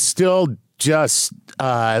am still just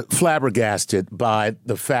flabbergasted by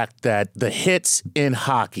the fact that the hits in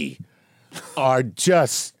hockey are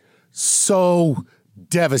just so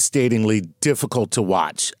devastatingly difficult to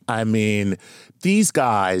watch. I mean, these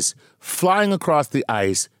guys flying across the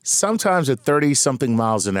ice, sometimes at 30-something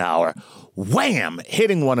miles an hour, wham,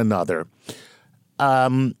 hitting one another.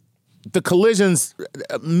 The collisions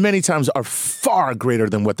many times are far greater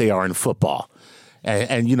than what they are in football.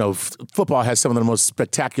 And football has some of the most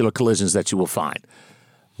spectacular collisions that you will find.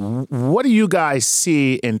 What do you guys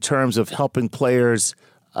see in terms of helping players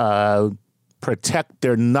protect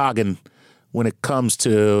their noggin when it comes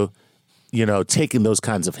to, taking those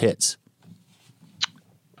kinds of hits?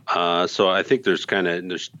 So I think there's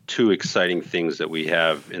two exciting things that we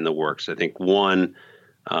have in the works. I think one,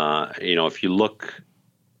 if you look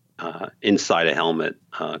inside a helmet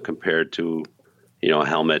compared to, a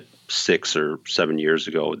helmet 6 or 7 years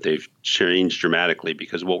ago, they've changed dramatically,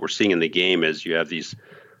 because what we're seeing in the game is you have these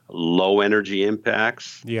low energy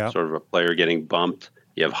impacts, sort of a player getting bumped.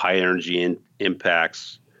 You have high energy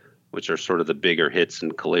impacts, which are sort of the bigger hits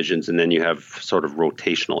and collisions. And then you have sort of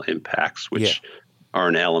rotational impacts, which are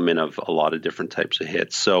an element of a lot of different types of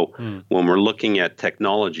hits. So when we're looking at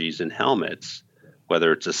technologies in helmets,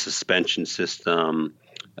 whether it's a suspension system,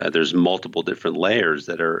 there's multiple different layers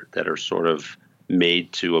that are sort of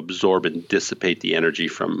made to absorb and dissipate the energy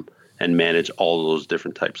from and manage all those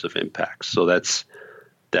different types of impacts. So that's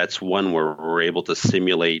one where we're able to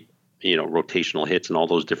simulate, rotational hits and all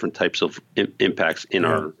those different types of impacts in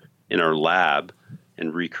our lab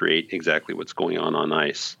and recreate exactly what's going on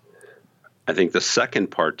ice. I think the second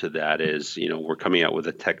part to that is, we're coming out with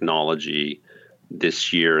a technology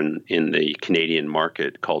this year in the Canadian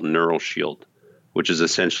market called NeuroShield, which is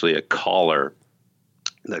essentially a collar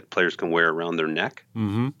that players can wear around their neck.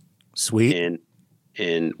 Sweet.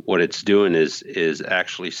 And what it's doing is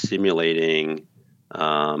actually simulating,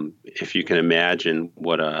 if you can imagine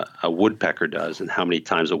what a woodpecker does and how many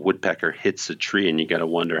times a woodpecker hits a tree, and you got to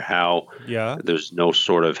wonder how there's no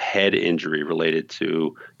sort of head injury related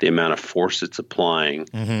to the amount of force it's applying.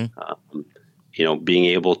 Being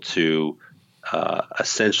able to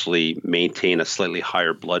essentially maintain a slightly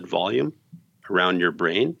higher blood volume around your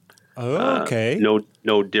brain. Oh, okay.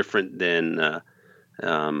 No different than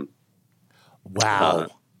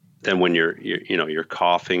than when you're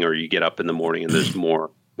coughing or you get up in the morning and there's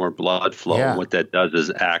more blood flow. Yeah. What that does is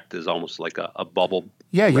act as almost like a bubble.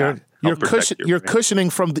 Yeah, you're cushioning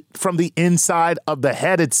from the inside of the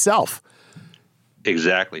head itself.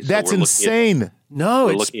 Exactly. So that's insane.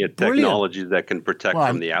 We're looking at technologies that can protect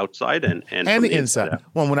from the outside and from the inside.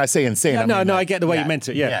 Well, when I say insane, I mean I get the way you meant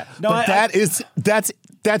it. Yeah. No, but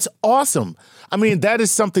that's awesome. I mean, that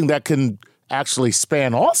is something that can actually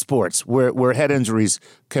span all sports where head injuries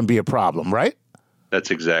can be a problem, right?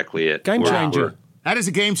 That's exactly it. Game changer. That is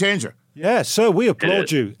a game changer. Yeah, so we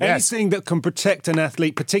applaud you. Yes. Anything that can protect an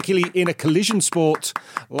athlete, particularly in a collision sport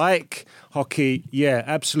like hockey, yeah,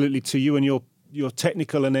 absolutely, to you and your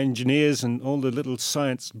technical and engineers and all the little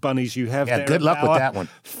science bunnies you have there. Yeah, good luck with that one.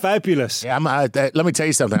 Fabulous. Yeah, let me tell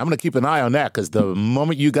you something. I'm going to keep an eye on that because the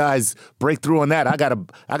moment you guys break through on that, I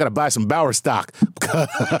gotta buy some Bauer stock.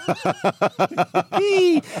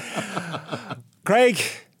 Craig,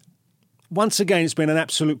 once again, it's been an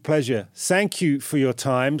absolute pleasure. Thank you for your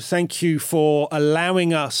time. Thank you for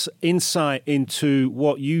allowing us insight into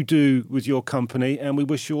what you do with your company, and we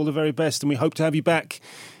wish you all the very best, and we hope to have you back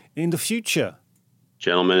in the future.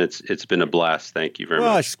 Gentlemen, it's been a blast. Thank you very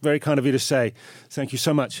Well, much. it's very kind of you to say. Thank you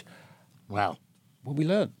so much. Wow. What we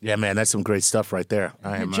learned. Yeah, man, that's some great stuff right there.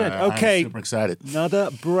 I'm Okay. super excited. Another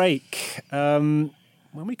break. When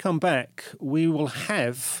we come back, we will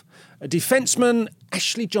have a defenseman,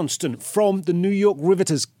 Ashley Johnston, from the New York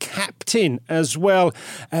Riveters, captain, as well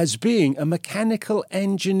as being a mechanical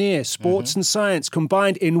engineer. Sports and science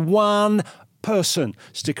combined in one person.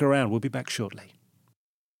 Stick around. We'll be back shortly.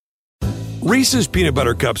 Reese's peanut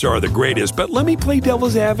butter cups are the greatest, but let me play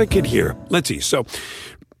devil's advocate here. Let's see. So,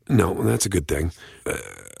 no, that's a good thing.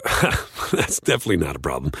 That's definitely not a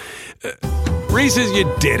problem. Reese's,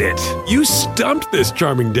 you did it. You stumped this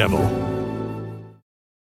charming devil.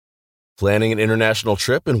 Planning an international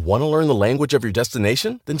trip and want to learn the language of your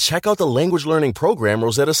destination? Then check out the language learning program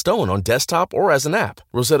Rosetta Stone on desktop or as an app.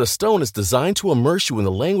 Rosetta Stone is designed to immerse you in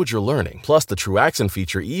the language you're learning. Plus, the True Accent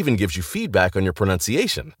feature even gives you feedback on your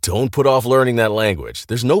pronunciation. Don't put off learning that language.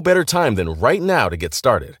 There's no better time than right now to get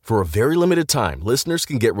started. For a very limited time, listeners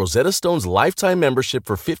can get Rosetta Stone's lifetime membership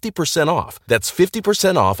for 50% off. That's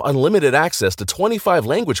 50% off unlimited access to 25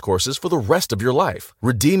 language courses for the rest of your life.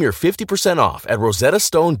 Redeem your 50% off at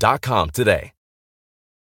rosettastone.com today.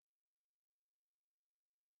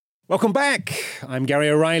 Welcome back. I'm Gary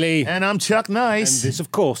O'Reilly. And I'm Chuck Nice. And this,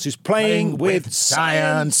 of course, is Playing with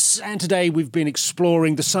Science. And today we've been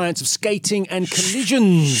exploring the science of skating and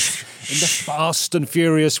collisions in the fast and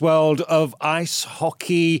furious world of ice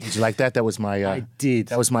hockey. Did you like that? That was my... I did.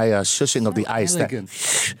 That was my shushing of the ice. Elegant.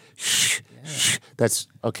 That's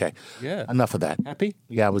okay. Yeah. Enough of that. Happy?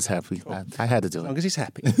 Yeah, I was happy. I had to do As it. long as he's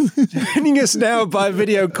happy. Joining us now by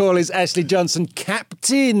video call is Ashley Johnson,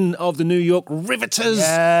 captain of the New York Riveters.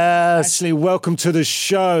 Yes. Ashley, welcome to the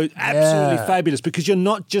show. Absolutely fabulous, because you're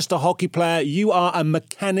not just a hockey player, you are a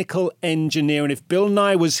mechanical engineer. And if Bill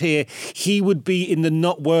Nye was here, he would be in the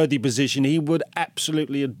not worthy position. He would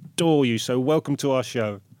absolutely adore you. So welcome to our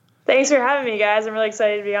show. Thanks for having me, guys. I'm really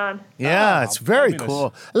excited to be on. Yeah, it's very fabulous.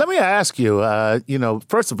 cool. Let me ask you,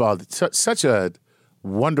 first of all, such a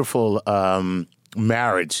wonderful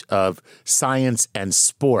marriage of science and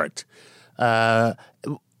sport. How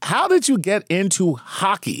did you get into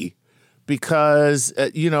hockey? Because,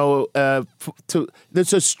 it's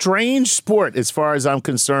a strange sport as far as I'm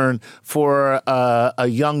concerned for a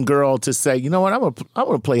young girl to say, you know what, I'm going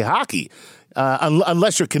to play hockey,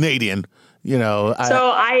 unless you're Canadian. So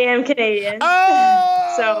I am Canadian.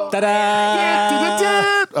 Oh! So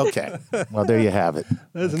Ta-da! Okay. Well, there you have it.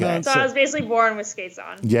 There's an answer. So I was basically born with skates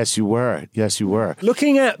on. Yes, you were. Yes, you were.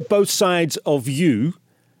 Looking at both sides of you,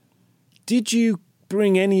 did you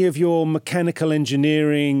bring any of your mechanical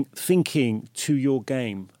engineering thinking to your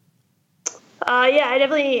game? Yeah, I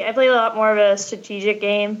play a lot more of a strategic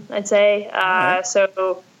game, I'd say.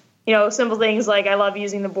 So, simple things like I love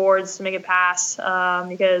using the boards to make it pass,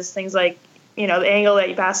 because things like, the angle that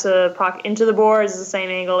you pass the puck into the boards is the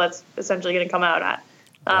same angle that's essentially going to come out at.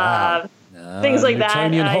 Things like that.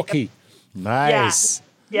 Newtonian hockey. Nice.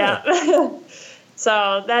 Yeah.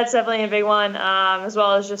 So that's definitely a big one, as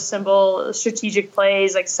well as just simple strategic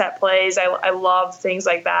plays, like set plays. I love things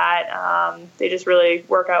like that. They just really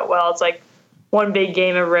work out well. It's like one big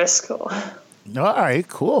game of Risk. All right,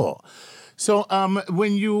 cool. So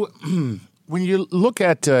when you look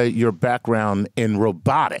at your background in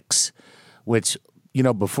robotics, which,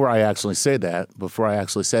 before I actually say that,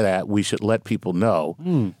 we should let people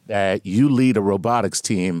know that you lead a robotics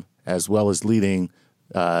team as well as leading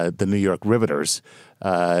the New York Riveters.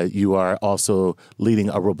 You are also leading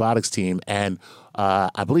a robotics team. And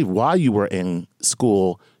I believe while you were in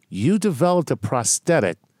school, you developed a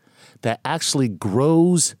prosthetic that actually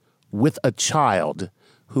grows with a child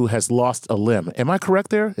who has lost a limb. Am I correct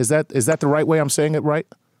there? Is that the right way I'm saying it right?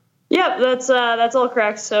 Yeah, that's all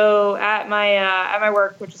correct. So at my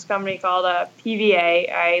work, which is a company called PVA,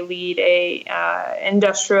 I lead a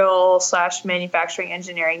industrial / manufacturing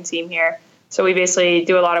engineering team here. So we basically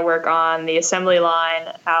do a lot of work on the assembly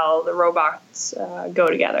line, how the robots go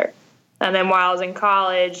together. And then while I was in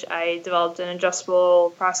college, I developed an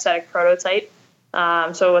adjustable prosthetic prototype.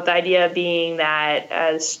 So with the idea being that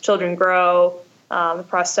as children grow, the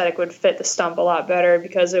prosthetic would fit the stump a lot better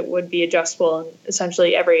because it would be adjustable in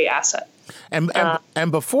essentially every asset.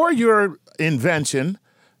 And before your invention,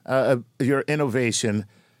 your innovation,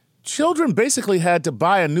 children basically had to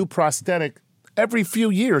buy a new prosthetic every few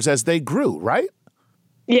years as they grew, right?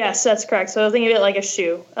 Yes, that's correct. So think of it like a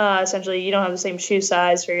shoe. Essentially, you don't have the same shoe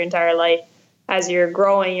size for your entire life. As you're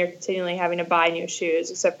growing, you're continually having to buy new shoes,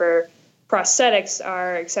 except for prosthetics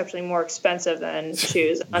are exceptionally more expensive than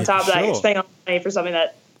shoes. On top of that, you're spending all the money for something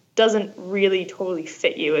that doesn't really totally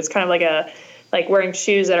fit you. It's kind of like wearing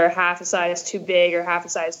shoes that are half a size too big or half a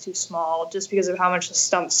size too small, just because of how much the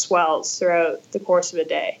stump swells throughout the course of a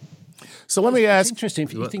day. So let me ask. It's interesting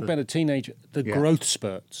if you think about a teenager, the growth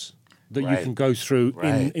spurts that you can go through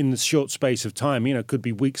in the short space of time. It could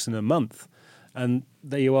be weeks and a month, and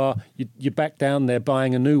there you are. You're back down there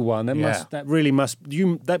buying a new one.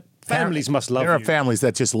 Families must love you. There are families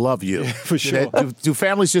that just love you. For sure. Do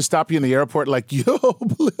families just stop you in the airport like, yo,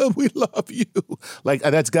 we love you? Like,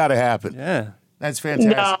 that's got to happen. Yeah. That's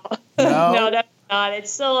fantastic. No, that's not.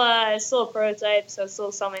 It's still a prototype, so it's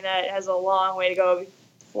still something that has a long way to go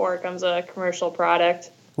before it becomes a commercial product.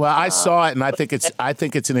 Well, I saw it, and I think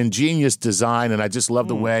it's an ingenious design, and I just love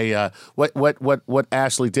the way what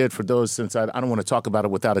Ashley did for those. Since I don't want to talk about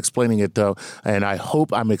it without explaining it, though, and I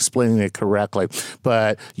hope I'm explaining it correctly.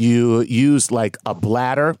 But you use like a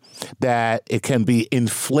bladder that it can be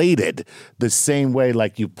inflated the same way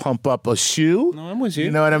like you pump up a shoe. No, I'm with you.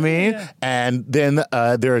 You know what I mean? Yeah. And then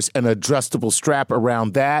there's an adjustable strap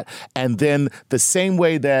around that, and then the same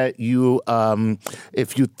way that you,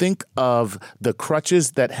 if you think of the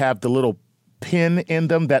crutches that have the little pin in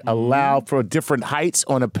them that allow for different heights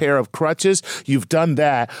on a pair of crutches. You've done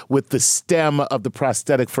that with the stem of the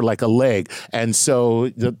prosthetic for like a leg. And so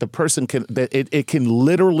the person it can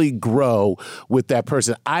literally grow with that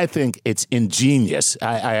person. I think it's ingenious.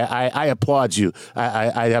 I applaud you.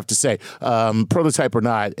 I have to say, prototype or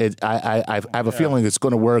not, I have a feeling it's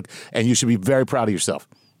going to work, and you should be very proud of yourself.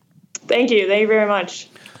 Thank you. Thank you very much.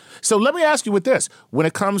 So let me ask you with this. When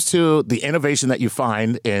it comes to the innovation that you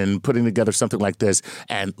find in putting together something like this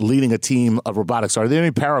and leading a team of robotics, are there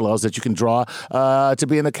any parallels that you can draw to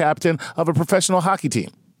being the captain of a professional hockey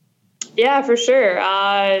team? Yeah, for sure.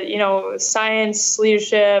 Science,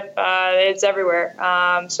 leadership, it's everywhere.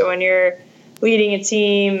 So when you're leading a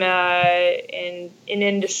team in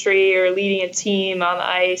industry or leading a team on the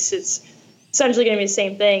ice, it's essentially going to be the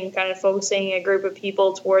same thing, kind of focusing a group of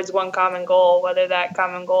people towards one common goal, whether that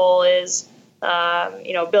common goal is,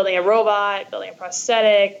 building a robot, building a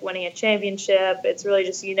prosthetic, winning a championship. It's really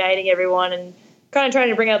just uniting everyone and kind of trying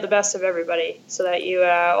to bring out the best of everybody so that you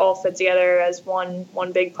all fit together as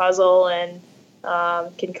one big puzzle and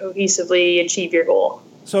can cohesively achieve your goal.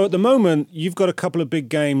 So at the moment, you've got a couple of big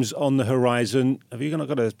games on the horizon. Have you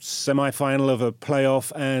got a semi-final of a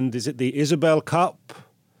playoff, and is it the Isabel Cup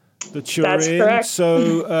that you're That's in? correct.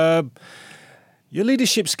 So your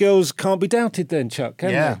leadership skills can't be doubted then, Chuck,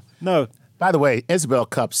 can they? No. By the way, Isabel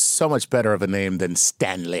Cup's so much better of a name than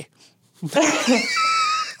Stanley.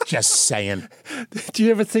 Just saying. Do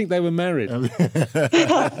you ever think they were married?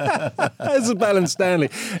 Isabel and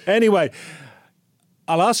Stanley. Anyway,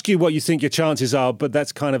 I'll ask you what you think your chances are, but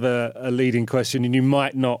that's kind of a leading question, and you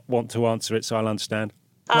might not want to answer it, so I'll understand.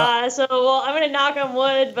 I'm going to knock on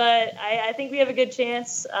wood, but I think we have a good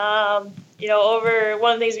chance. Over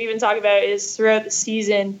one of the things we've been talking about is throughout the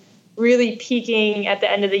season, really peaking at the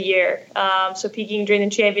end of the year. So peaking during the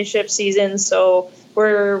championship season. So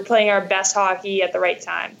we're playing our best hockey at the right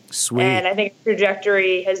time. Sweet. And I think the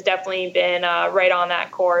trajectory has definitely been right on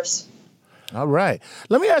that course. All right.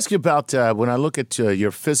 Let me ask you about when I look at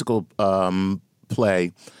your physical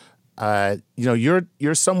play.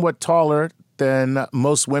 You're somewhat taller than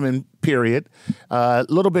most women, period. A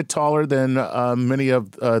little bit taller than many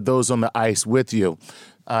of those on the ice with you.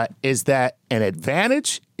 Is that an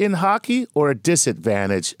advantage in hockey or a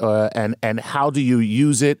disadvantage? And how do you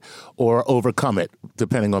use it or overcome it,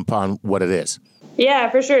 depending upon what it is?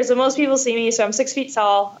 Yeah, for sure. So most people see me, so I'm 6 feet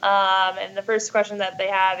tall. And the first question that they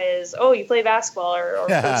have is, oh, you play basketball or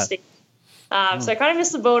play state. So I kind of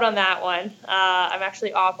missed the boat on that one. I'm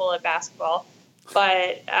actually awful at basketball.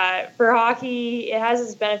 But for hockey, it has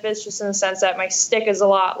its benefits just in the sense that my stick is a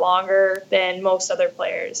lot longer than most other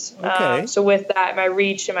players. Okay. So with that, my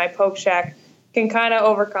reach and my poke check can kind of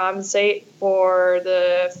overcompensate for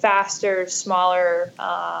the faster, smaller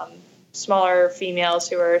smaller females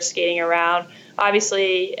who are skating around.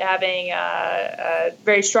 Obviously, having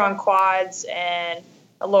very strong quads and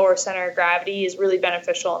a lower center of gravity is really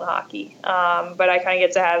beneficial in hockey. But I kind of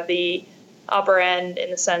get to have the upper end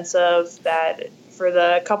in the sense of that for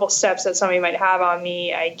the couple steps that somebody might have on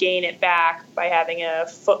me, I gain it back by having a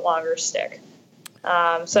foot longer stick. So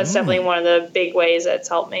that's definitely one of the big ways that's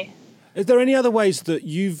helped me. Is there any other ways that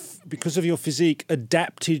you've, because of your physique,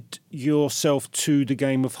 adapted yourself to the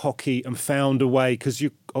game of hockey and found a way, because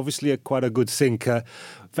you obviously are quite a good thinker,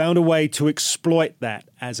 found a way to exploit that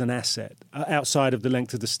as an asset outside of the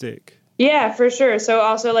length of the stick? Yeah, for sure. So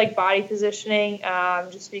also like body positioning,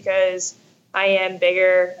 just because I am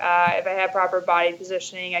bigger, if I have proper body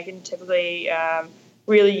positioning, I can typically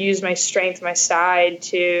really use my strength, my side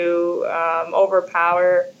to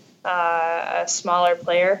overpower a smaller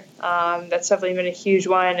player. That's definitely been a huge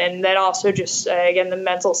one. And then also just, again, the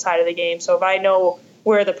mental side of the game. So if I know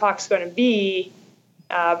where the puck's going to be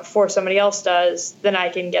before somebody else does, then I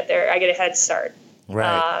can get there. I get a head start.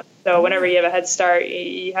 Right. So whenever you have a head start,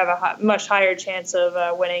 you have a much higher chance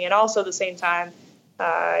of winning. And also at the same time,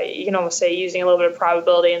 you can almost say using a little bit of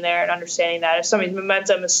probability in there and understanding that if somebody's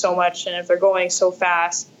momentum is so much and if they're going so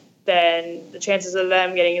fast, then the chances of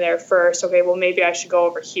them getting there first, okay, well, maybe I should go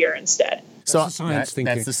over here instead. That's the science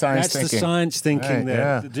thinking. That's the science thinking. That's the science thinking Right,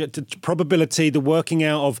 there. yeah. The probability, the working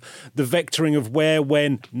out of the vectoring of where,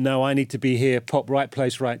 when, no, I need to be here, pop, right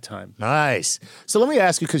place, right time. Nice. So let me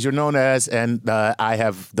ask you, because you're known as, and I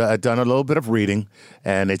have done a little bit of reading,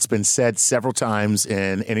 and it's been said several times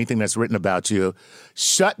in anything that's written about you,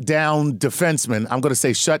 shut down defenseman. I'm going to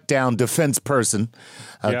say shut down defense person.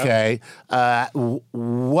 Okay. Yeah.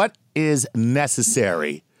 What is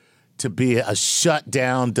necessary to be a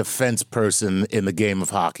shutdown defense person in the game of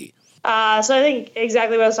hockey? So I think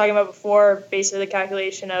exactly what I was talking about before, basically the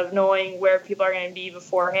calculation of knowing where people are going to be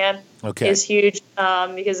beforehand is huge.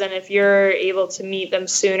 Because then if you're able to meet them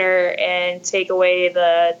sooner and take away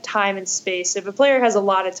the time and space, if a player has a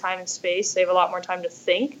lot of time and space, they have a lot more time to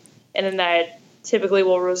think. And then that typically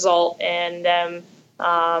will result in them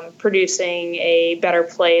producing a better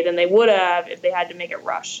play than they would have if they had to make it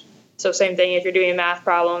rush. So same thing, if you're doing a math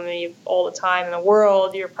problem and you've all the time in the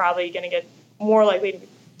world, you're probably going to get more likely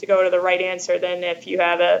to go to the right answer than if you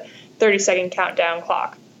have a 30-second countdown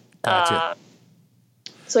clock. Gotcha.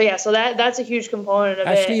 So that's a huge component of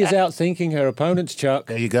Ashley it. is out thinking her opponents, Chuck.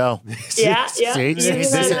 There you go. Yeah. See,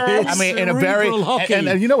 I mean, in a very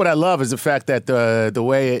and you know what I love is the fact that the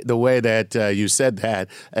way that you said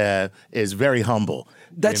that is very humble.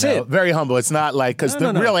 That's it. Very humble. It's not like, because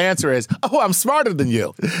the real answer is, oh, I'm smarter than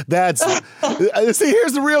you. That's see,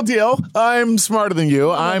 here's the real deal. I'm smarter than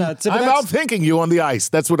you. I'm outthinking you on the ice.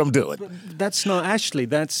 That's what I'm doing. That's not Ashley.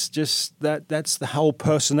 That's just that's the whole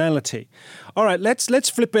personality. All right, let's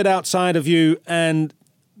flip it outside of you, and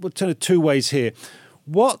we'll turn it two ways here.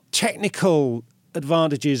 What technical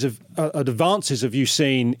advances have you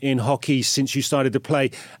seen in hockey since you started to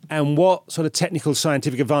play, and what sort of technical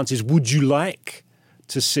scientific advances would you like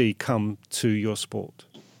to see come to your sport?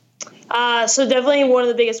 So definitely one of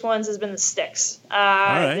the biggest ones has been the sticks.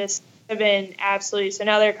 Right. This have been absolutely, so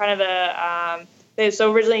now they're kind of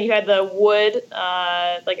so originally you had the wood,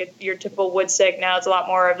 your typical wood stick. Now it's a lot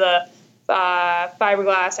more of the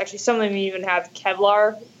fiberglass. Actually, some of them even have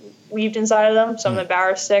Kevlar weaved inside of them, some of the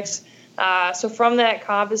Bauer sticks. So from that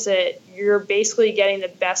composite, you're basically getting the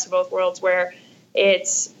best of both worlds, where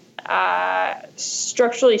it's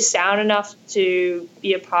structurally sound enough to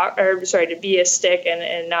be a stick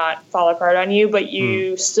and not fall apart on you, but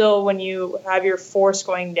you still, when you have your force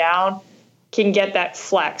going down, can get that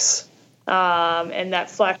flex, and that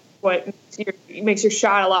flex makes your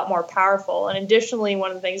shot a lot more powerful. And additionally,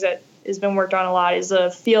 one of the things that has been worked on a lot is the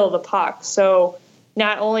feel of the puck. So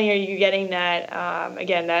not only are you getting that,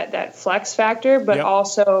 that flex factor, but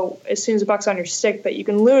also as soon as the puck's on your stick, that you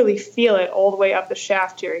can literally feel it all the way up the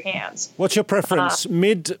shaft to your hands. What's your preference,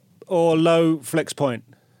 mid or low flex point?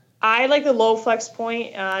 I like the low flex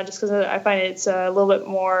point, just because I find it's a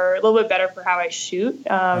little bit better for how I shoot,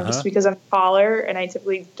 just because I'm taller and I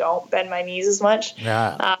typically don't bend my knees as much.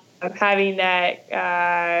 Yeah. Having that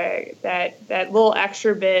little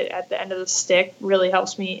extra bit at the end of the stick really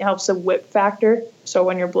helps the whip factor. So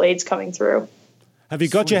when your blade's coming through. Have you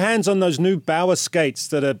got your hands on those new Bauer skates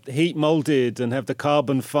that are heat molded and have the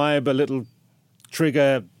carbon fiber little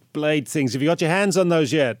trigger blade things? Have you got your hands on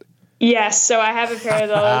those yet? Yes. So I have a pair of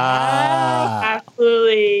those.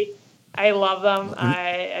 Absolutely. I love them.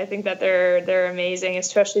 I think that they're amazing,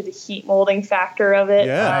 especially the heat molding factor of it.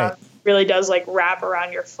 Yeah. Really does wrap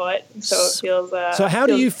around your foot, so it feels. So how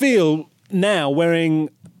do you feel now wearing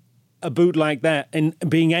a boot like that and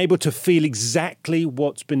being able to feel exactly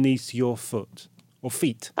what's beneath your foot or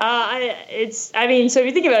feet? So if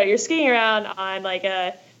you think about it, you're skiing around on like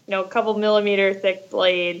a couple millimeter thick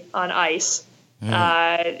blade on ice. So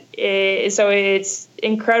it's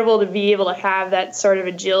incredible to be able to have that sort of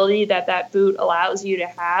agility that boot allows you to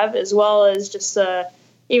have, as well as just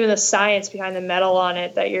even the science behind the metal on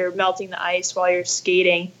it, that you're melting the ice while you're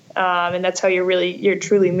skating. And that's how you're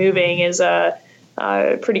truly moving, is a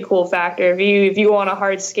pretty cool factor. If you go on a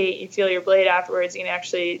hard skate, you feel your blade afterwards, you can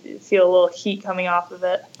actually feel a little heat coming off of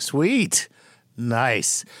it. Sweet.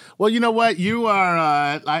 Nice. Well, you know what? You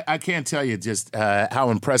are, I can't tell you just how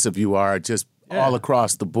impressive you are, just all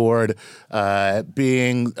across the board,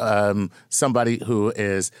 being somebody who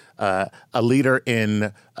is a leader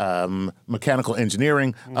in mechanical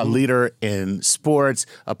engineering, a leader in sports,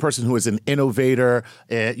 a person who is an innovator.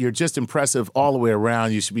 You're just impressive all the way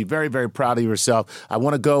around. You should be very, very proud of yourself. I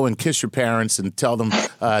want to go and kiss your parents and tell them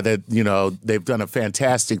that, they've done a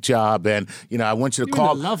fantastic job. And, I want you to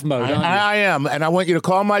call. You're in love mode, aren't you? I am. And I want you to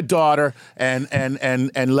call my daughter and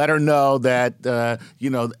let her know that,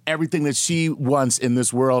 everything that she wants in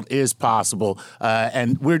this world is possible.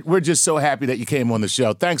 And we're just so happy that you came on the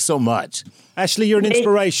show. Thanks so much. Ashley, you're an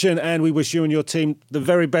inspiration, and we wish you and your team the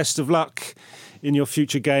very best of luck in your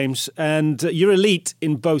future games. And you're elite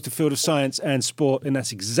in both the field of science and sport, and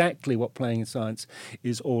that's exactly what Playing in Science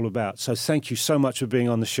is all about. So thank you so much for being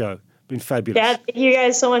on the show. Been fabulous. Yeah, thank you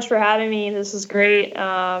guys so much for having me. This is great,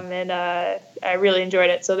 and I really enjoyed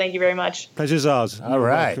it. So thank you very much. Pleasure's ours. All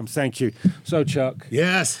right. Welcome. Thank you. So, Chuck.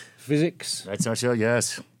 Yes. Physics. That's our show,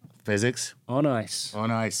 yes. Physics. On ice.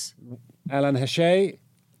 On ice. Alan Hachet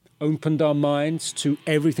opened our minds to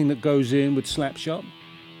everything that goes in with Slapshot,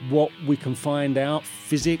 what we can find out,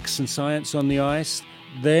 physics and science on the ice.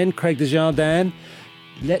 Then Craig Desjardins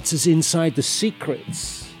lets us inside the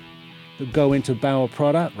secrets that go into Bauer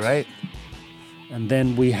products. Right. And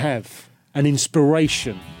then we have an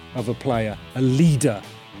inspiration of a player, a leader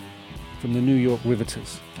from the New York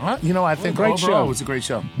Riveters. I think overall it was a great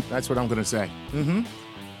show. That's what I'm going to say. Mm-hmm.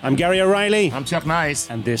 I'm Gary O'Reilly. I'm Chuck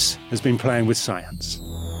Nice. And this has been Playing with Science.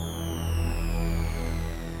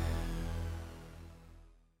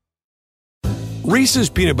 Reese's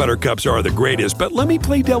peanut butter cups are the greatest, but let me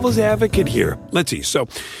play devil's advocate here. Let's see. So,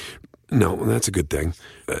 no, that's a good thing.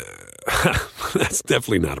 That's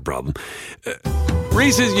definitely not a problem.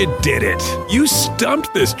 Reese's, you did it. You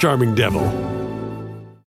stumped this charming devil.